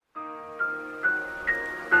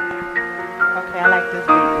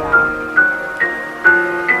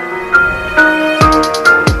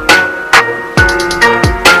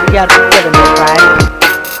y'all feeling this, right?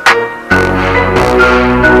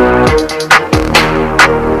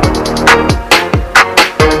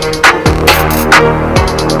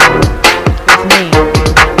 It's me.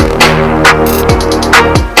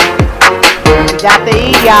 We got the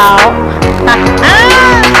E, y'all.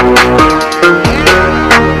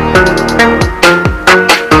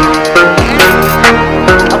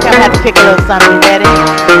 Okay, I'm gonna have to pick a little something. You ready?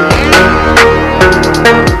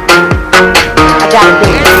 I gotta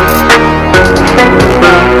do it.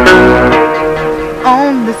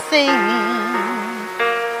 On the scene,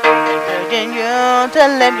 urging you to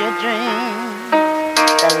live your dream.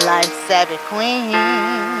 The life savvy queen.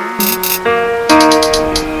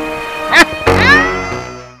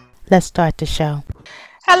 Let's start the show.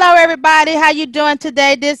 Hello, everybody. How you doing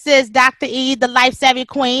today? This is Dr. E, the Life Savvy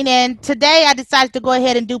Queen, and today I decided to go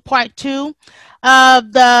ahead and do part 2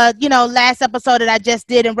 of the last episode that I just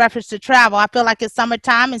did in reference to travel. I feel like it's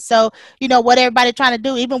summertime, and so what everybody trying to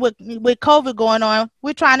do, even with COVID going on,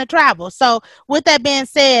 we're trying to travel. So with that being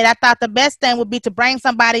said, I thought the best thing would be to bring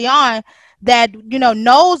somebody on that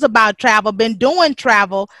knows about travel, been doing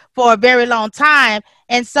travel for a very long time,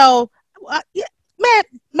 and so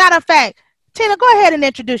matter of fact, Tina, go ahead and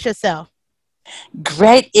introduce yourself.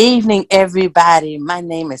 Great evening, everybody. My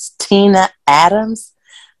name is Tina Adams,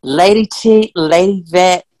 Lady T, Lady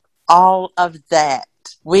Vet, all of that.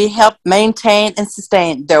 We help maintain and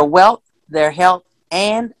sustain their wealth, their health,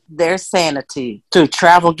 and their sanity through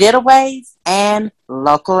travel getaways and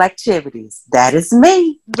local activities. That is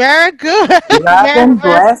me. Very good. Love and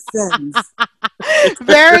blessings.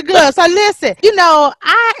 Very good. So listen,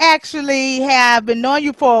 I actually have been knowing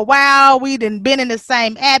you for a while. We've been in the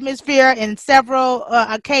same atmosphere in several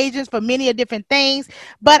occasions for many different things.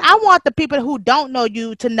 But I want the people who don't know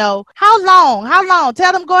you to know how long.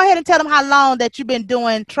 Go ahead and tell them how long that you've been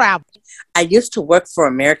doing travel. I used to work for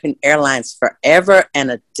American Airlines forever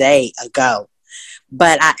and a day ago,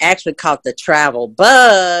 but I actually caught the travel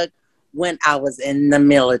bug when I was in the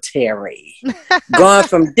military, going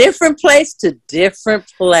from different place to different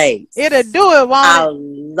place. It'll do it, won't I it?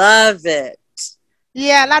 love it.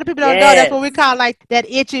 Yeah, a lot of people don't know that's what we call like that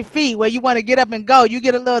itchy feet, where you want to get up and go. You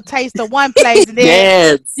get a little taste of one place and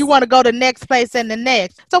then you want to go to the next place and the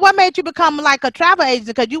next. So what made you become like a travel agent?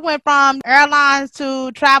 Because you went from airlines to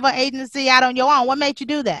travel agency out on your own. What made you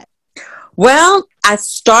do that? Well, I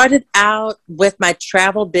started out with my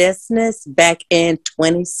travel business back in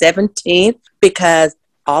 2017 because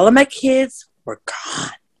all of my kids were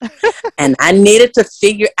gone. And I needed to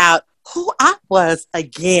figure out who I was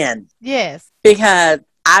again. Yes. Because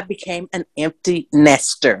I became an empty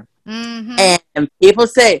nester. Mm-hmm. And people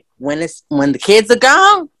say, when the kids are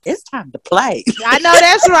gone, it's time to play. I know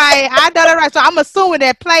that's right. So I'm assuming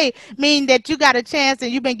that play means that you got a chance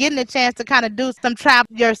and you've been getting a chance to kind of do some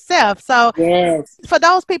travel yourself. So yes, for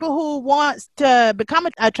those people who want to become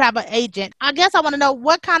a travel agent, I guess I want to know,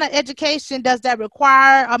 what kind of education does that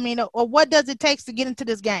require? I mean, or what does it take to get into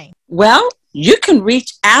this game? Well, you can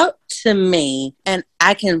reach out to me and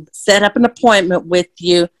I can set up an appointment with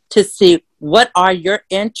you to see what are your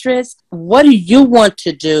interests? What do you want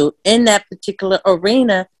to do in that particular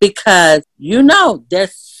arena? Because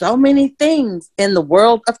there's so many things in the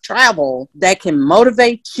world of travel that can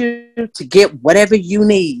motivate you to get whatever you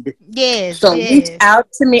need. Yes. So reach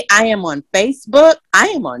out to me. I am on Facebook. I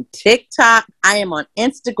am on TikTok. I am on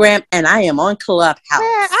Instagram. And I am on Clubhouse. Man,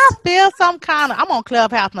 I feel I'm on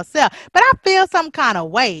Clubhouse myself, but I feel some kind of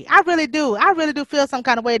way. I really do. I really do feel some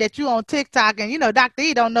kind of way that you on TikTok, and Dr.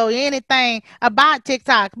 E don't know anything about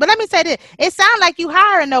TikTok. But let me say this. It sounds like you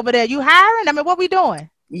hiring over there. You hiring? I mean, what we doing?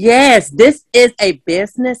 Yes, this is a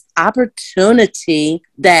business opportunity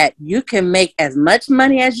that you can make as much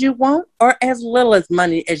money as you want or as little as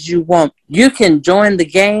money as you want. You can join the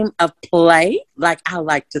game of play, like I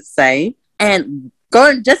like to say, and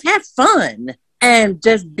go and just have fun and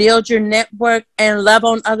just build your network and love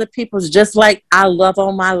on other people just like I love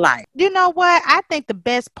on my life. You know what? I think the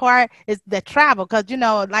best part is the travel, because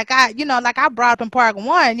like I brought up in part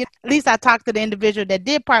 1. At least I talked to the individual that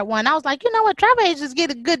did part 1. I was like, what? Travel agents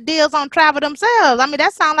get good deals on travel themselves. I mean,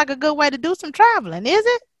 that sounds like a good way to do some traveling, is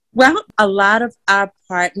it? Well, a lot of our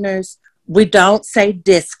partners, we don't say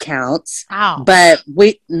discounts, but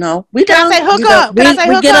we don't. Can I say hook up?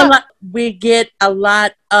 We get a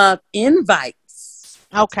lot of invites.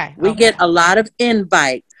 Okay. We get a lot of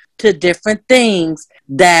invites to different things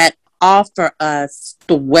that offer us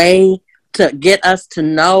the way to get us to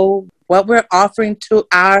know what we're offering to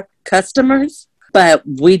our customers, but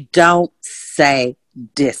we don't say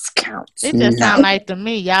discounts. It just sounds like to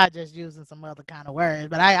me, y'all just using some other kind of words.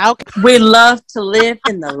 But okay. We love to live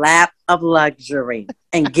in the lap of luxury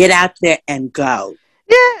and get out there and go.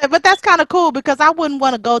 Yeah, but that's kind of cool because I wouldn't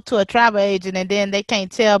want to go to a travel agent and then they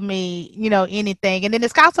can't tell me, anything. And then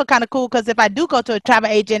it's also kind of cool because if I do go to a travel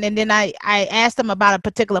agent and then I ask them about a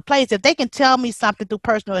particular place, if they can tell me something through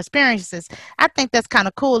personal experiences, I think that's kind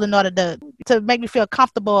of cool in order to make me feel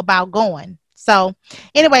comfortable about going. So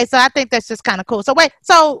anyway, so I think that's just kind of cool. So wait,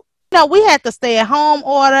 we had the stay at home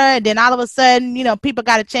order and then all of a sudden, people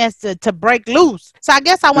got a chance to break loose. So I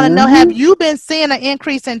guess I want to know, have you been seeing an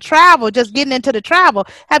increase in travel, just getting into the travel?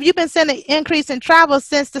 Have you been seeing an increase in travel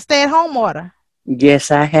since the stay at home order?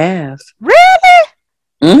 Yes, I have. Really?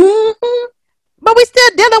 Mm-hmm. But we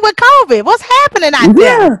still dealing with COVID. What's happening out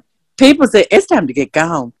there? People say it's time to get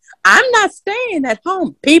gone. I'm not staying at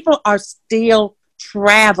home. People are still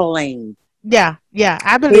traveling. Yeah,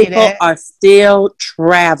 I believe People that. are still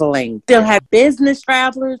traveling. Still have business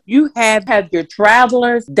travelers. You have your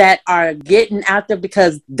travelers that are getting out there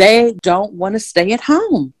because they don't want to stay at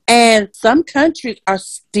home. And some countries are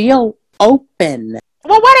still open.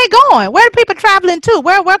 Well, where are they going? Where are people traveling to?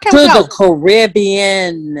 Where can we go? To the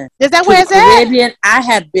Caribbean. Is that where it's at? Caribbean. I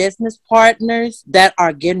have business partners that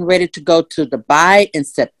are getting ready to go to Dubai in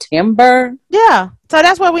September. Yeah. So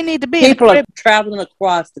that's where we need to be. People are traveling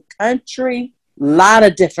across the country. A lot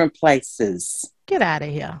of different places. Get out of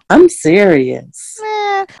here. I'm serious.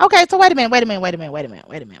 Man. Okay, so wait a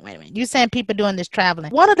minute. You saying people doing this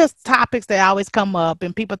traveling. One of the topics that always come up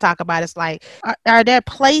and people talk about is like, are there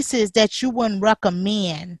places that you wouldn't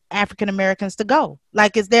recommend African Americans to go?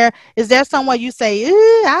 Like, is there somewhere you say,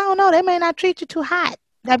 I don't know, they may not treat you too hot?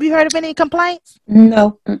 Have you heard of any complaints?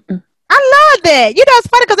 No. Mm-mm. I love that. It's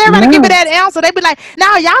funny because everybody give me that answer. They be like,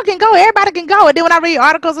 "No, y'all can go. Everybody can go." And then when I read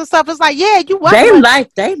articles and stuff, it's like, "Yeah, you what?"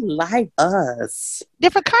 They like us.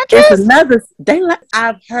 Different countries.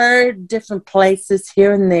 I've heard different places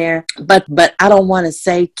here and there, but I don't want to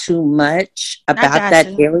say too much about that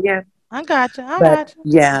area. I got you.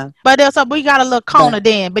 Yeah. But so we got a little corner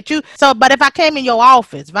then. But if I came in your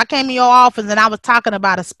office, and I was talking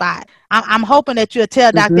about a spot, I'm hoping that you'll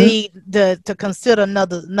tell Dr. E to consider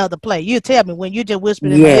another place. You tell me when you just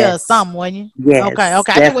whispered in my ear or something, wouldn't you? Yes. Okay.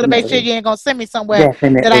 I just want to make sure you ain't gonna send me somewhere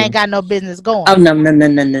that I ain't got no business going. Oh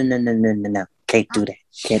no. Can't do that.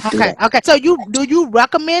 Okay. So do you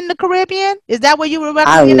recommend the Caribbean? Is that where you would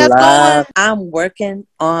recommend us going? I'm working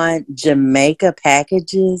on Jamaica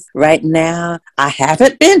packages right now. I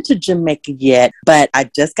haven't been to Jamaica yet, but I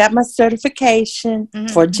just got my certification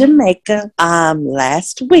for Jamaica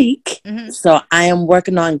last week. So I am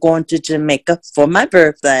working on going to Jamaica for my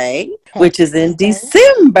birthday, which is in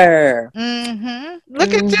December.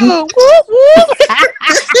 Look at you. Whoop, whoop.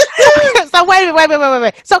 So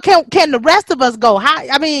wait. So can the rest of us go?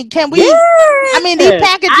 Can we? Yes. These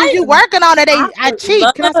packages you working on are cheap.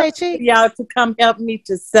 Can I say cheap? Y'all to come help me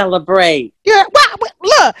to celebrate. Yeah. Well,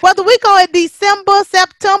 look, whether we go in December,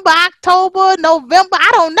 September, October, November, I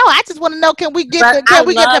don't know. I just want to know, can we get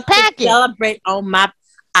the package? Celebrate on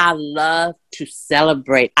I love to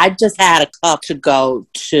celebrate. I just had a couple to go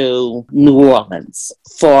to New Orleans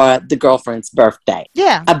for the girlfriend's birthday.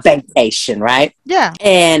 Yeah. A vacation, right? Yeah.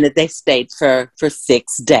 And they stayed for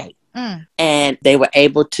 6 days. And they were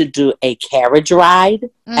able to do a carriage ride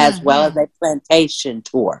as well as a plantation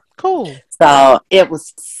tour. Cool. So it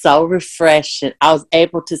was so refreshing. I was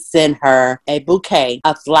able to send her a bouquet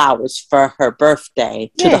of flowers for her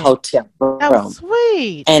birthday to the hotel room. That was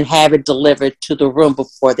sweet. And have it delivered to the room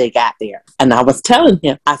before they got there. And I was telling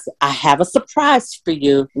him, I said, I have a surprise for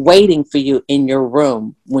you, waiting for you in your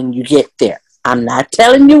room when you get there. I'm not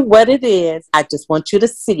telling you what it is. I just want you to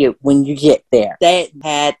see it when you get there. They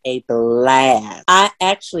had a blast. I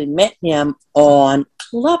actually met him on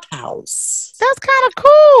Clubhouse. That's kind of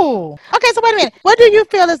cool. Okay, so wait a minute. What do you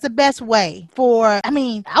feel is the best way for, I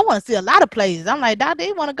want to see a lot of places. I'm like, Doctor,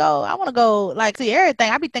 I want to go like see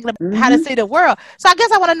everything. I be thinking about how to see the world. So I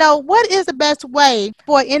guess I want to know, what is the best way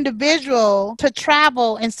for an individual to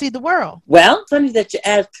travel and see the world? Well, funny that you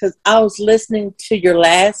asked, because I was listening to your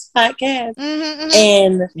last podcast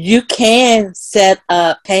and you can set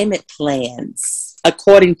up payment plans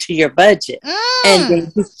according to your budget. And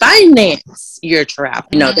then you finance your travel.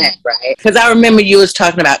 You know that, right? Because I remember you was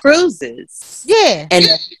talking about cruises. Yeah. And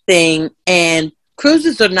everything. And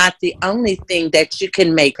cruises are not the only thing that you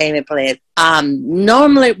can make payment plans.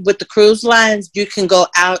 Normally with the cruise lines, you can go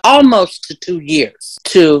out almost to 2 years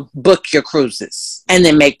to book your cruises and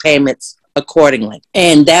then make payments accordingly.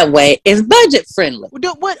 And that way it's budget friendly.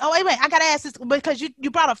 What? Oh, wait, I gotta ask this because you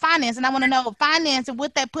brought up finance, and I want to know finance and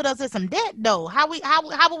would that put us in some debt though? How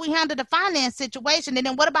would we handle the finance situation? And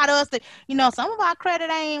then what about us that some of our credit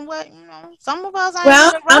ain't some of us ain't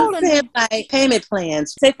well, I'm rolling. saying like payment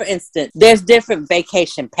plans. Say for instance, there's different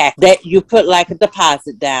vacation packs that you put like a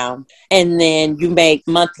deposit down, and then you make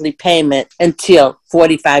monthly payment until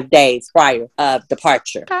 45 days prior of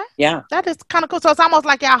departure. Okay. Yeah. That is kind of cool. So it's almost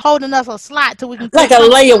like y'all holding us a slot till we can like a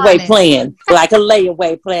layaway plan. Like a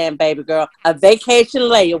layaway plan, baby girl. A vacation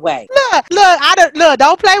layaway. Look,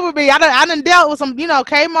 don't play with me. I done dealt with some,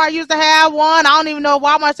 Kmart used to have one. I don't even know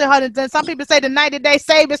Walmart said 100. Some people say the 90-day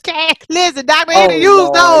savings cash. Listen, Dr. Eden use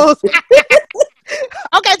those.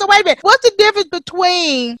 Okay, so wait a minute. What's the difference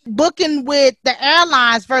between booking with the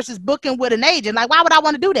airlines versus booking with an agent? Like, why would I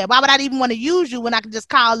want to do that? Why would I even want to use you when I can just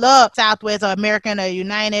call up Southwest or American or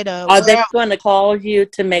United or Are they going to call you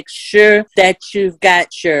to make sure that you've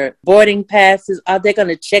got your boarding passes? Are they going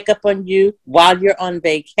to check up on you while you're on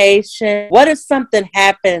vacation? What if something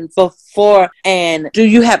happens before? And do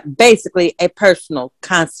you have basically a personal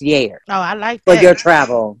concierge? Oh, I like that. For your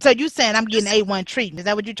travel. So you saying I'm getting A1 treatment. Is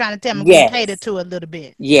that what you're trying to tell me? Yes. Cater to a little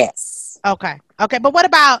bit. Yes. Okay. But what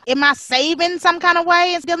about, am I saving some kind of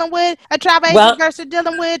way in dealing with a travel agent versus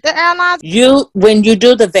dealing with the airlines? When you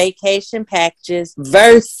do the vacation packages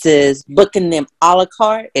versus booking them a la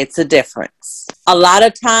carte, it's a difference. A lot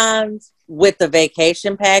of times with the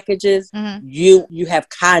vacation packages, you have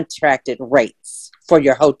contracted rates for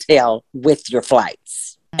your hotel with your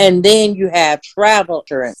flights. And then you have travel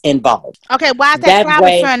insurance involved. Okay, why is that travel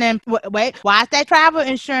insurance? Why is that travel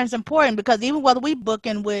insurance important? Because even whether we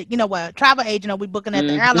booking with, travel agent or we booking at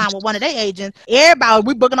the airline with one of their agents, everybody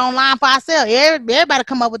we booking online for ourselves. Everybody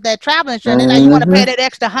come up with that travel insurance. Like you want to pay that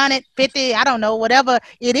extra $150, I don't know, whatever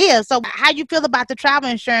it is. So how you feel about the travel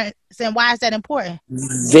insurance and why is that important?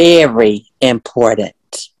 Very important.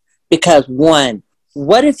 Because one,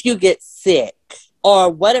 what if you get sick?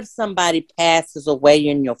 Or what if somebody passes away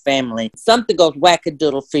in your family? Something goes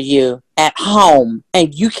wackadoodle for you at home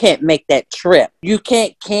and you can't make that trip. You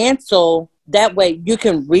can't cancel. That way you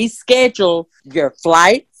can reschedule your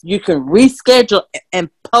flights. You can reschedule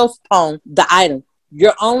and postpone the item.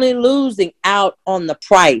 You're only losing out on the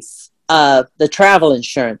price of the travel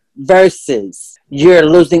insurance versus you're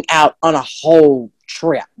losing out on a whole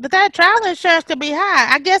trip. But that travel insurance could be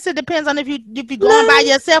high. I guess it depends on if you're going by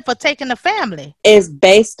yourself or taking the family. It's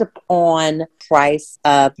based upon price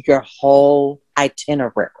of your whole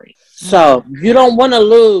itinerary. So you don't want to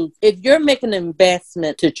lose. If you're making an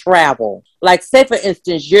investment to travel, like say for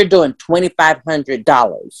instance, you're doing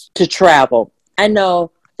 $2,500 to travel. I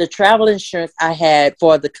know the travel insurance I had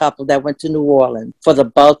for the couple that went to New Orleans, for the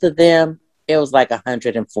both of them, it was like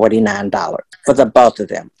 $149 for the both of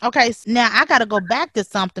them. Okay, now I got to go back to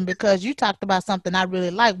something because you talked about something I really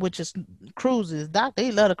like, which is cruises. Doctor,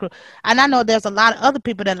 he love the cruise. And I know there's a lot of other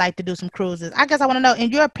people that like to do some cruises. I guess I want to know,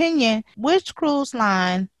 in your opinion, which cruise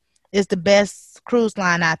line is the best cruise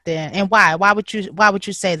line out there and why? Why would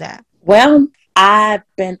you say that? Well, I've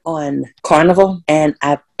been on Carnival and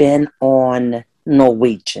I've been on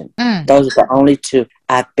Norwegian. Those are the only two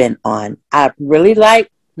I've been on. I really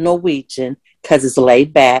like Norwegian because it's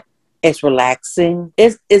laid back, it's relaxing,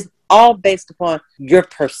 it's all based upon your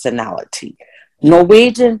personality.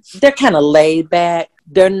 Norwegian, they're kind of laid back.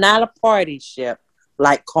 They're not a party ship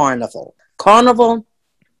like Carnival. Carnival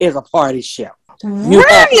is a party ship.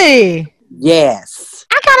 Really? Yes.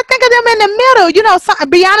 I kind of think of them in the middle.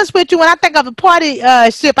 Be honest with you, when I think of a party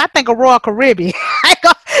ship, I think of Royal Caribbean.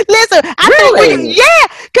 Listen,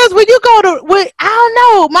 because when you go to, I don't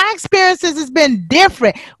know, my experiences has been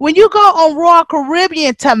different. When you go on Royal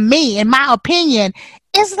Caribbean, to me, in my opinion,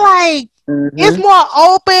 it's like, it's more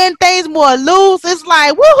open, things more loose. It's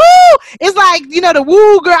like, woohoo! It's like, the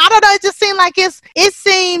woo girl. I don't know. It just seems like it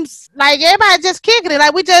seems like everybody just kicking it.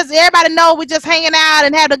 Like everybody know we just hanging out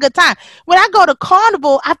and having a good time. When I go to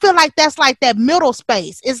Carnival, I feel like that's like that middle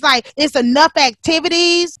space. It's like, it's enough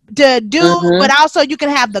activities to do, but also you can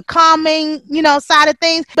have the calming, side of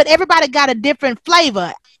things, but everybody got a different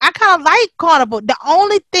flavor. I kind of like Carnival. The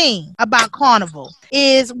only thing about Carnival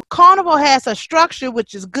is Carnival has a structure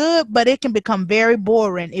which is good, but it can become very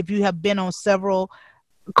boring if you have been on several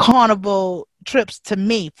Carnival trips.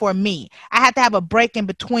 For me, I had to have a break in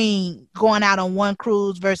between going out on one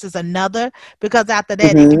cruise versus another, because after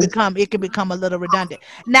that it can become a little redundant.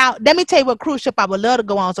 Now, let me tell you what cruise ship I would love to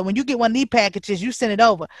go on. So when you get one of these packages, you send it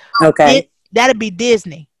over. Okay. That'd be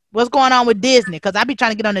Disney. What's going on with Disney? Because I be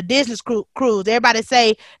trying to get on the Disney cruise. Everybody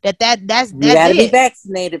say that's you gotta be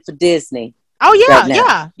vaccinated for Disney. Oh right yeah,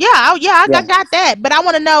 now. yeah. Oh yeah, I Yeah. got that. But I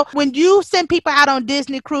want to know, when you send people out on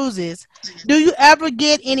Disney cruises, do you ever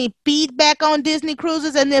get any feedback on Disney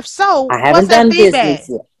cruises? And if so, I what's haven't that done feedback? Disney's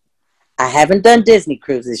yet. I haven't done Disney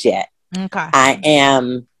cruises yet. Okay.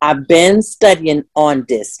 I've been studying on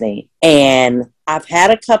Disney, and I've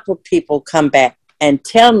had a couple of people come back and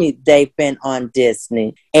tell me they've been on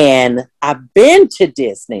Disney, and I've been to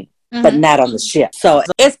Disney, but Mm-hmm. not on the ship. So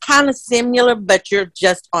it's kind of similar, but you're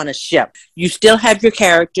just on a ship. You still have your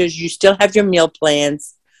characters, you still have your meal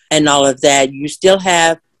plans and all of that. You still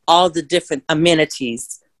have all the different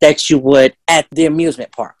amenities that you would at the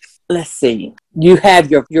amusement park. Let's see. You have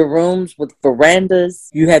your rooms with verandas,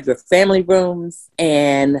 you have your family rooms,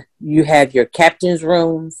 and you have your captain's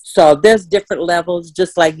rooms. So there's different levels,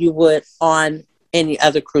 just like you would on any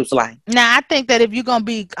other cruise line. Now I think that if you're gonna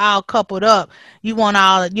be all coupled up, you want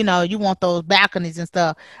all, you want those balconies and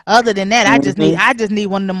stuff. Other than that, Mm-hmm. I just need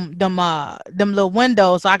one of them little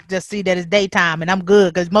windows so I can just see that it's daytime and I'm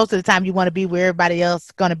good. Because most of the time you want to be where everybody else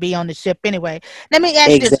is gonna be on the ship anyway. Let me ask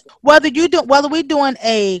you this: Exactly. whether we doing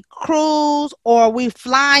a cruise or we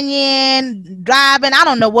flying, driving, I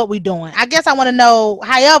don't know what we doing. I guess I want to know.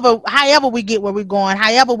 However we get where we're going,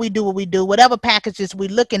 however we do what we do, whatever packages we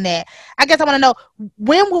looking at. I guess I want to know,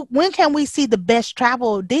 when can we see the best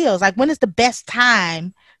travel deals? Like, when is the best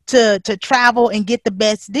time to travel and get the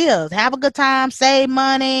best deals? Have a good time, save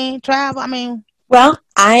money, travel. I mean, Well,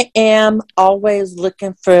 I am always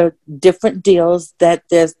looking for different deals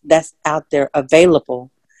that's out there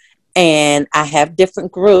available. And I have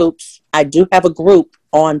different groups. I do have a group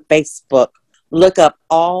on Facebook. Look up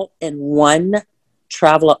All in One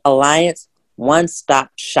Travel Alliance One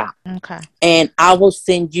Stop Shop. okay. And I will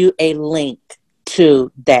send you a link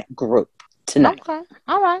to that group tonight. Okay.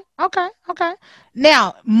 All right. Okay. Okay.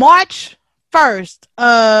 Now, March 1st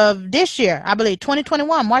of this year, I believe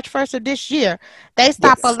 2021, March 1st of this year, they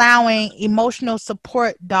stop Yes. allowing emotional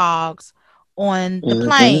support dogs on the Mm-hmm.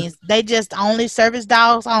 planes. They just only service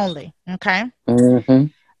dogs only. Okay. Mm-hmm.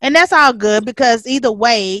 And that's all good, because either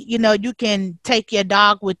way, you can take your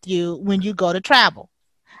dog with you when you go to travel.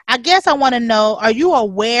 I guess I want to know, are you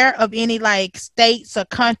aware of any like states or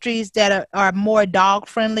countries that are more dog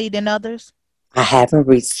friendly than others? I haven't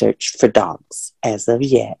researched for dogs as of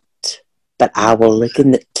yet, but I Okay. will look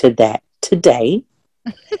into that today,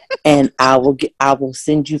 and I will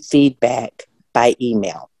send you feedback by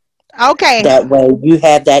email. Okay. That way, you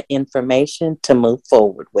have that information to move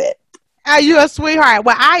forward with. Are you a sweetheart?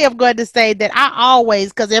 Well, I am going to say that I always,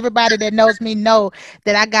 because everybody that knows me know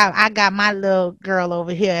that I got my little girl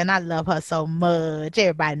over here, and I love her so much.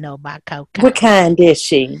 Everybody know about What Coco. kind is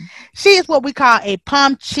she? She is what we call a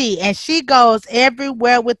pum chi, and she goes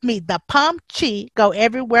everywhere with me. The pum chi go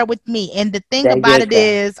everywhere with me. And the thing There about you it go.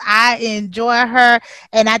 is, I enjoy her,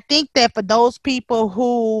 and I think that for those people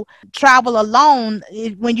who travel alone,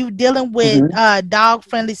 when you're dealing with Mm-hmm. dog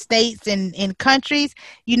friendly states and countries,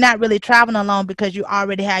 you're not really traveling alone because you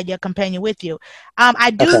already have your companion with you.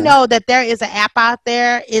 I do Okay. know that there is an app out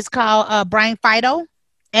there. It's called Brain Fido.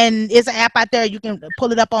 And it's an app out there. You can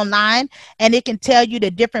pull it up online, and it can tell you the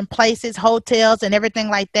different places, hotels, and everything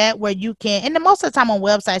like that, where you can. And then most of the time on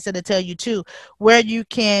websites, it'll tell you too where you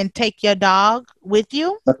can take your dog with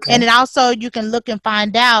you. And Okay. then also you can look and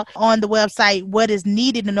find out on the website what is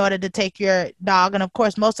needed in order to take your dog. And of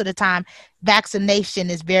course, most of the time, vaccination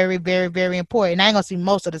is very, very, very important. I ain't gonna say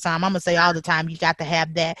most of the time. I'm gonna say all the time. You got to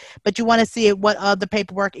have that, but you want to see what other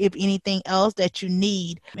paperwork, if anything else, that you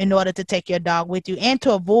need in order to take your dog with you, and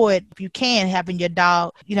to avoid, if you can, having your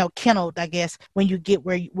dog, kenneled, I guess, when you get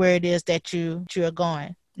where it is that you're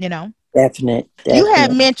going. Definite. You had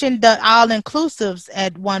Definite. mentioned the all inclusives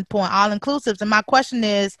at one point, all inclusives, and my question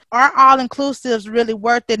is, are all inclusives really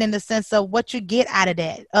worth it in the sense of what you get out of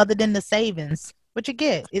that, other than the savings? What you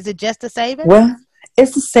get? Is it just the savings? Well,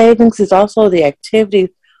 it's the savings. It's also the activity.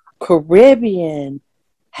 Caribbean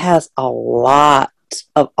has a lot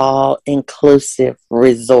of all inclusive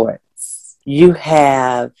resorts. You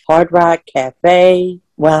have Hard Rock Cafe.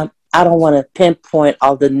 Well, I don't want to pinpoint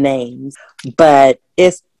all the names, but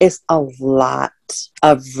it's a lot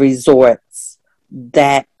of resorts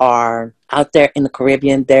that are out there in the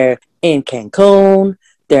Caribbean. They're in Cancun,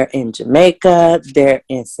 they're in Jamaica, they're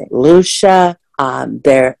in St. Lucia,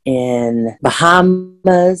 they're in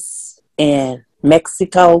Bahamas and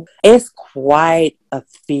Mexico. It's quite a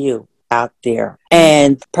few out there,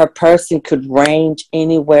 and per person could range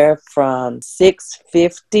anywhere from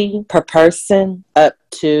 650 per person up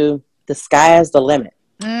to the sky is the limit.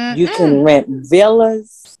 You can Mm-mm. rent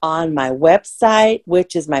villas on my website,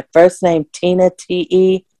 which is my first name, Tina,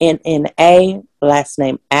 TENNA, last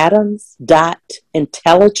name Adams,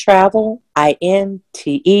 .intellitravel,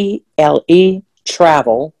 INTELE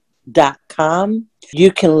travel.com.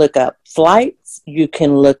 You can look up flights, you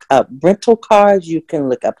can look up rental cars, you can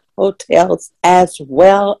look up hotels, as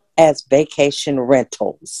well as vacation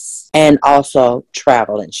rentals, and also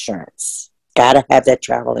travel insurance. Gotta have that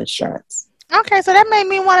travel insurance. Okay, so that made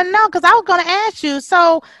me want to know because I was going to ask you.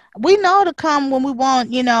 So we know to come when we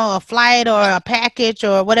want, a flight or a package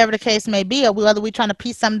or whatever the case may be, or whether we're trying to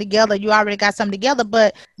piece something together. You already got something together,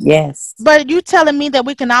 but yes, but you telling me that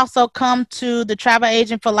we can also come to the travel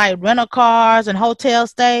agent for like rental cars and hotel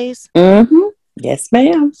stays? Mm-hmm. Yes,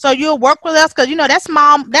 ma'am. So you'll work with us because that's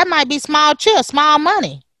small. That might be small chill, small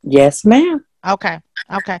money. Yes, ma'am. Okay.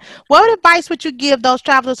 What advice would you give those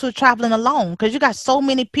travelers who are traveling alone? Because you got so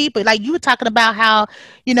many people. Like you were talking about how,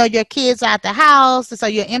 your kids are at the house, so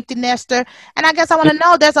you're an empty nester. And I guess I want to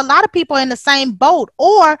know there's a lot of people in the same boat,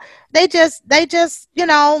 or they just,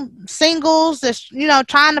 singles, that's,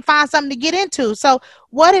 trying to find something to get into. So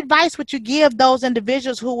what advice would you give those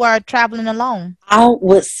individuals who are traveling alone? I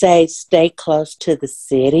would say stay close to the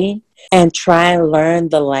city and try and learn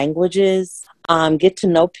the languages. Get to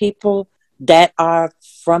know people that are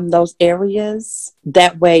from those areas.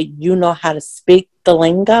 That way you know how to speak the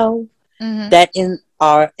lingo that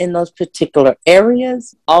are in those particular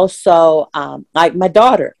areas. Also, like my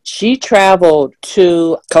daughter, she traveled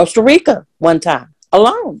to Costa Rica one time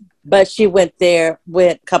alone. But she went there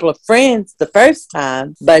with a couple of friends the first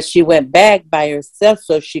time, but she went back by herself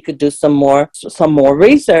so she could do some more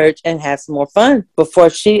research and have some more fun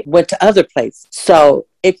before she went to other places. So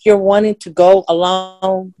if you're wanting to go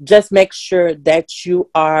alone, just make sure that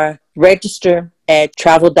you are registered at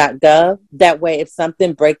travel.gov. That way, if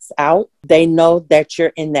something breaks out, they know that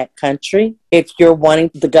you're in that country. If you're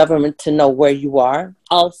wanting the government to know where you are,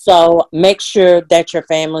 also make sure that your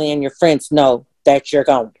family and your friends know that you're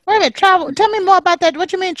going. Wait a minute, travel. Tell me more about that.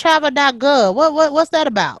 What you mean travel.gov? What's that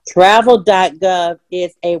about? Travel.gov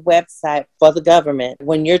is a website for the government.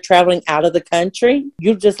 When you're traveling out of the country,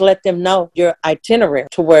 you just let them know your itinerary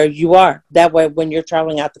to where you are. That way, when you're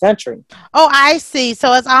traveling out the country. Oh, I see.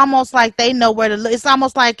 So it's almost like they know where to look. It's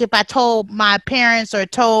almost like if I told my parents or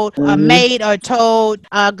told a maid or told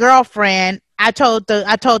a girlfriend, I told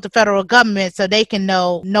the federal government so they can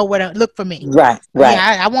know where to look for me. Right.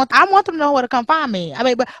 Yeah, I want them to know where to come find me. I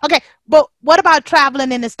mean, but okay, but what about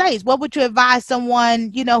traveling in the States? What would you advise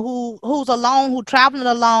someone, who's alone, who traveling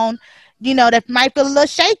alone, that might feel a little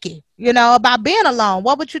shaky, about being alone?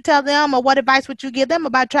 What would you tell them, or what advice would you give them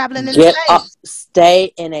about traveling in the States?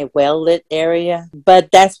 Stay in a well-lit area,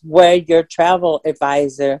 but that's where your travel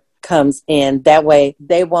advisor comes in. That way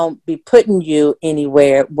they won't be putting you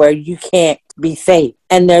anywhere where you can't be safe,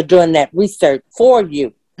 and they're doing that research for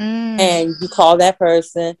you. And you call that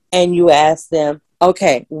person and you ask them,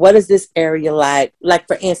 okay, what is this area like? Like,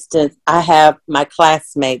 for instance, I have my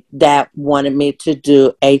classmate that wanted me to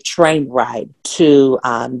do a train ride to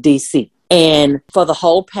DC. And for the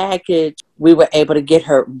whole package, we were able to get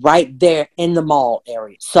her right there in the mall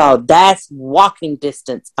area. So that's walking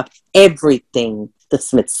distance of everything. The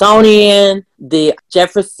Smithsonian, the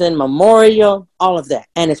Jefferson Memorial, all of that.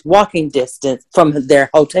 And it's walking distance from their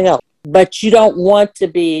hotel. But you don't want to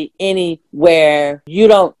be anywhere you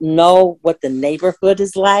don't know what the neighborhood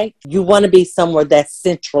is like. You want to be somewhere that's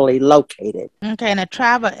centrally located. Okay, and a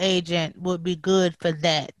travel agent would be good for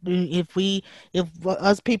that. If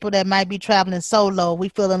us people that might be traveling solo, we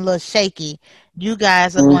feeling a little shaky, you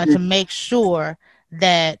guys are going to make sure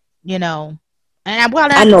that, and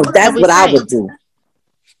I know that's what I would do.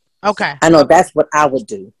 Okay. I know that's what I would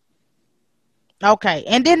do. Okay.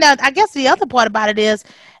 And then I guess the other part about it is,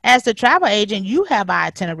 as the travel agent, you have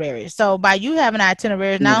itineraries. So by you having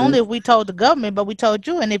itineraries, not only have we told the government, but we told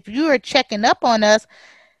you. And if you are checking up on us,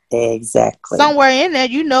 exactly, somewhere in there,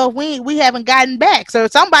 we haven't gotten back. So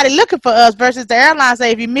somebody looking for us versus the airline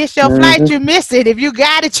say, if you miss your flight, you miss it. If you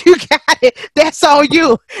got it, you got it. That's on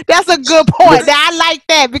you. That's a good point. Now, I like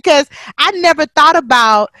that because I never thought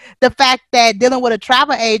about the fact that dealing with a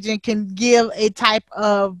travel agent can give a type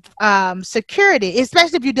of security,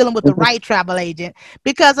 especially if you're dealing with the right travel agent,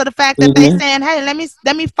 because of the fact that they saying, hey,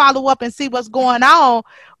 let me follow up and see what's going on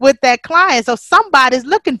with that client. So somebody's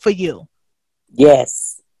looking for you.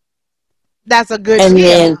 Yes. That's a good and deal.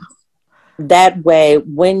 Then that way,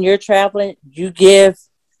 when you're traveling, you give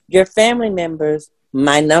your family members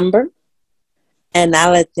my number, and I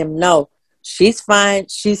let them know she's fine,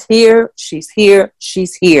 she's here, she's here,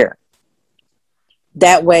 she's here.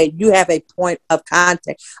 That way, you have a point of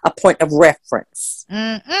contact, a point of reference.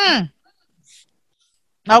 Okay,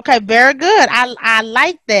 very good. I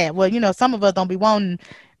like that. Well, some of us don't be wanting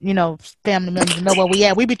family members to know where we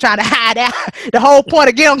at. We be trying to hide out. The whole point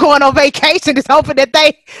of them going on vacation is hoping that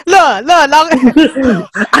they look.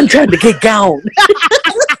 I'm trying to get gone.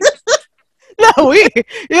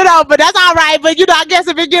 No, but that's all right. But I guess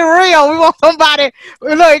if it get real, we want somebody.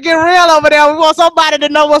 Look, it get real over there. We want somebody to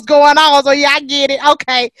know what's going on. So yeah, I get it.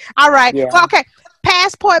 Okay, all right. Yeah. Well, okay.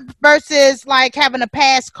 Passport versus like having a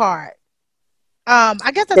pass card.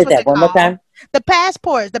 I guess that's Say what that they one more call time. the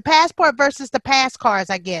passport versus the pass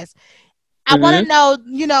cards. I guess. I want to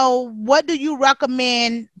Mm-hmm. know, what do you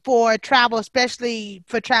recommend for travel, especially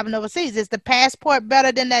for traveling overseas? Is the passport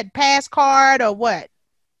better than that pass card or what?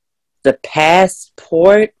 The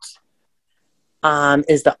passport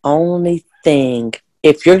is the only thing.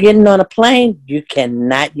 If you're getting on a plane, you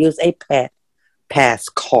cannot use a pass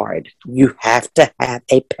card. You have to have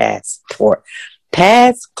a passport.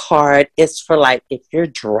 Pass card is for like if you're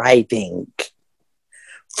driving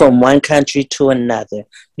from one country to another.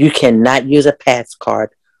 You cannot use a pass card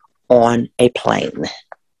on a plane.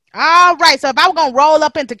 All right. So if I were gonna roll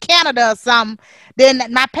up into Canada or something, then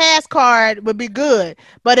my pass card would be good.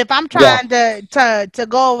 But if I'm Yeah, trying to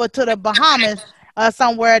go over to the Bahamas or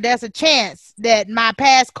somewhere, there's a chance that my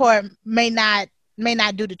pass card may not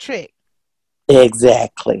do the trick.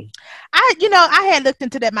 exactly. I had looked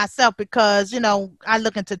into that myself because, I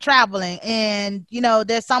look into traveling and,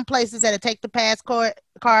 there's some places that take the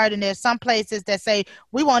card and there's some places that say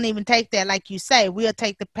we won't even take that. Like you say, we'll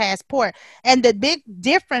take the passport. And the big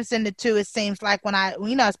difference in the two, it seems like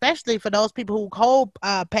especially for those people who hold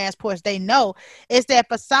passports, they know is that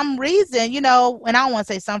for some reason, and I don't want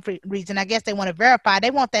to say some reason, I guess they want to verify,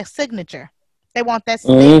 they want that signature. They want that.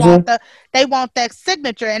 Mm-hmm. They want that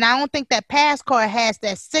signature, and I don't think that pass card has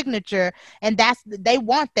that signature. And they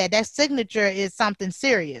want that. That signature is something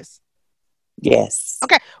serious. Yes.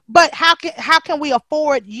 Okay, but how can we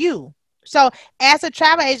afford you? So, as a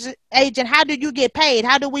travel agent, how do you get paid?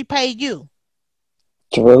 How do we pay you?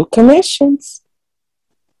 Through commissions.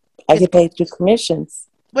 I It's, get paid through commissions.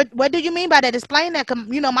 what do you mean by that? Explain that.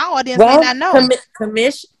 My audience may Well, not know.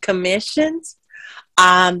 commissions,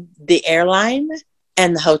 the airline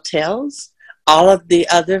and the hotels, all of the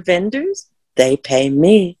other vendors, they pay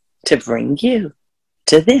me to bring you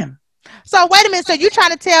to them. So wait a minute. So you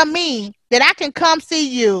trying to tell me that I can come see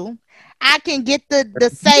you? I can get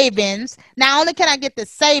the savings. Not only can I get the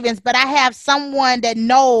savings, but I have someone that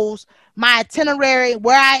knows my itinerary,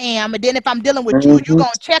 where I am, and then if I'm dealing with you, you're Mm-hmm.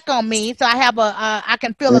 gonna check on me, so I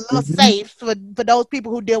can feel a little Mm-hmm. safe for those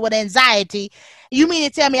people who deal with anxiety. You mean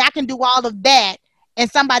to tell me I can do all of that,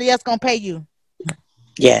 and somebody else gonna pay you?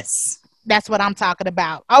 Yes. That's what I'm talking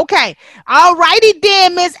about. Okay. All righty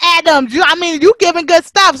then, Miss Adams. You giving good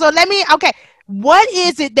stuff. So okay. What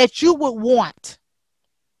is it that you would want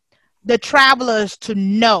the travelers to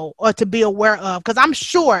know or to be aware of? Because I'm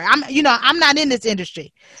sure I'm not in this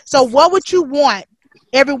industry. So what would you want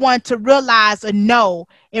everyone to realize or know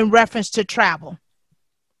in reference to travel?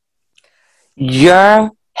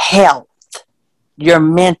 Your health, your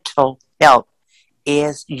mental health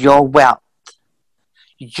is your wealth.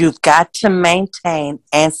 You've got to maintain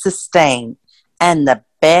and sustain. And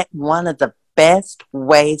one of the best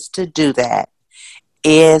ways to do that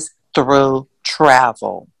is through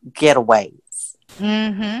travel getaways.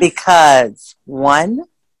 Mm-hmm. Because one,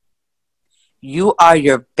 you are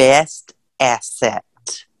your best asset.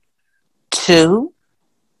 Two,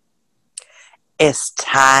 it's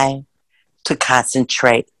time to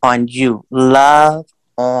concentrate on you. Love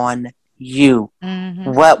on you.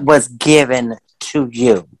 Mm-hmm. What was given to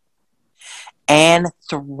you. And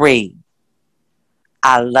three,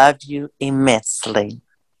 I love you immensely.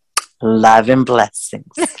 Love and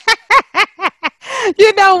blessings.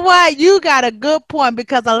 You know what? You got a good point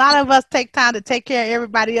because a lot of us take time to take care of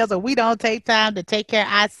everybody else, or we don't take time to take care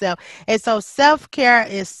of ourselves. And so self-care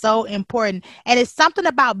is so important. And it's something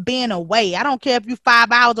about being away. I don't care if you're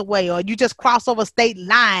 5 hours away or you just cross over state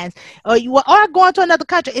lines or going to another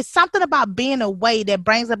country. It's something about being away that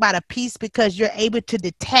brings about a peace because you're able to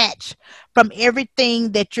detach from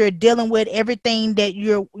everything that you're dealing with, everything that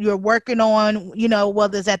you're working on,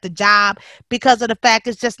 whether it's at the job, because of the fact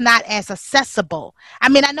it's just not as accessible. I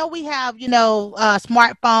mean, I know we have,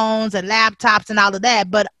 smartphones and laptops and all of that,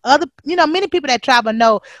 but many people that travel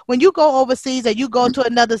know when you go overseas or you go to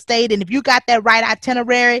another state, and if you got that right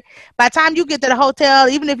itinerary, by the time you get to the hotel,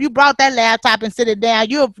 even if you brought that laptop and sit it down,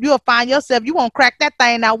 you'll find yourself, you won't crack that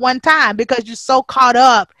thing out one time because you're so caught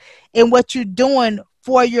up in what you're doing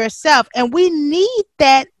for yourself. And we need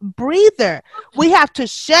that breather. We have to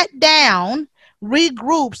shut down,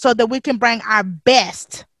 regroup so that we can bring our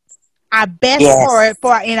best our best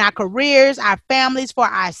for in our careers, our families, for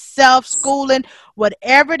ourselves, schooling,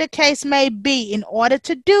 whatever the case may be. In order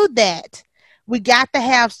to do that, we got to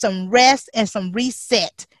have some rest and some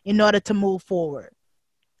reset in order to move forward.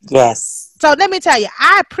 Yes. So let me tell you,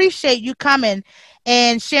 I appreciate you coming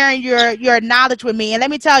and sharing your knowledge with me. And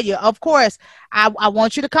let me tell you, of course, I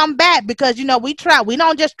want you to come back because, you know, we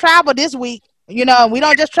don't just travel this week. You know, we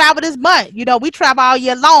don't just travel this month. You know, we travel all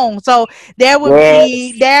year long. So there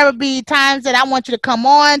would be times that I want you to come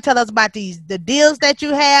on, tell us about the deals that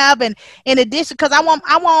you have, and in addition, because I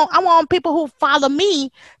want people who follow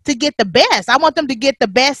me to get the best. I want them to get the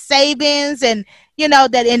best savings, and you know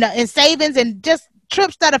that in savings and just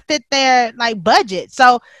trips that'll fit their like budget.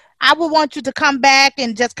 So I would want you to come back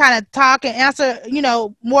and just kind of talk and answer, you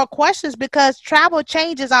know, more questions because travel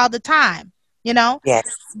changes all the time, you know? Yes.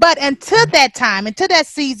 But until that time, until that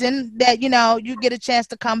season that, you know, you get a chance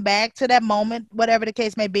to come back to that moment, whatever the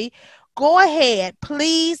case may be, go ahead.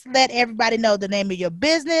 Please let everybody know the name of your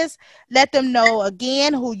business. Let them know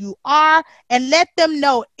again who you are, and let them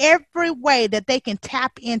know every way that they can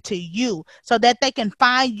tap into you so that they can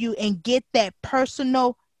find you and get that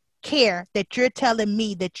personal care that you're telling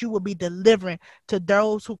me that you will be delivering to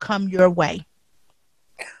those who come your way.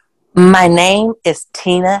 My name is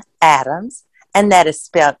Tina Adams, and that is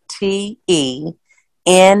spelled Tenna.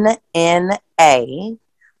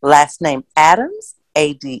 Last name Adams,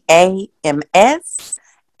 Adams,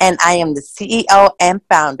 and I am the CEO and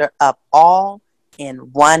founder of All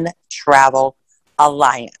in One Travel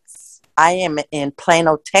Alliance. I am in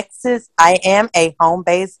Plano, Texas. I am a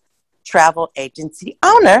home-based travel agency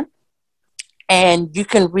owner, and you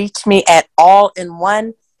can reach me at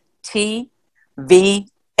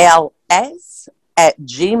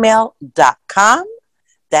allinonetVLS@gmail.com.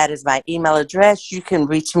 That is my email address. You can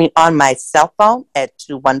reach me on my cell phone at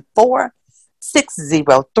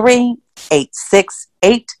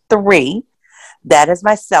 214-603-8683. That is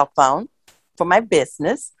my cell phone for my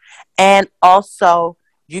business. And also,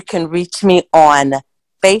 you can reach me on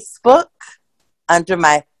Facebook under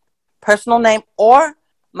my personal name or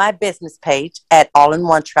my business page at All in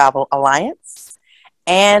One Travel Alliance.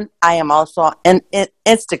 And I am also on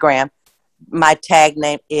Instagram. My tag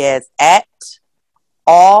name is at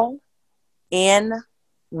All in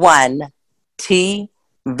One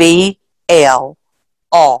TVL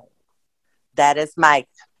All. That is my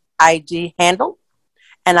IG handle.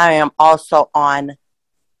 And I am also on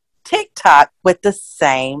TikTok with the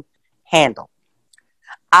same handle.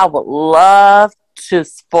 I would love to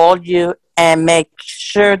spoil you and make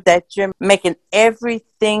sure that you're making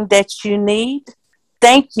everything that you need.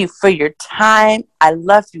 Thank you for your time. I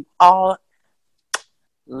love you all.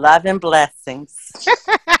 Love and blessings.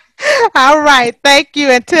 All right. Thank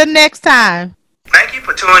you. Until next time. Thank you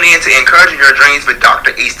for tuning in to Encouraging Your Dreams with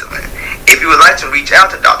Dr. Easterlin. If you would like to reach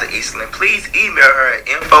out to Dr. Easterlin, please email her at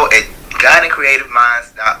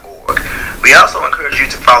info@guidingcreativeminds.org. We also encourage you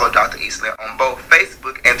to follow Dr. Easterlin on both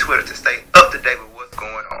Facebook and Twitter to stay up to date with what's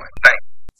going on.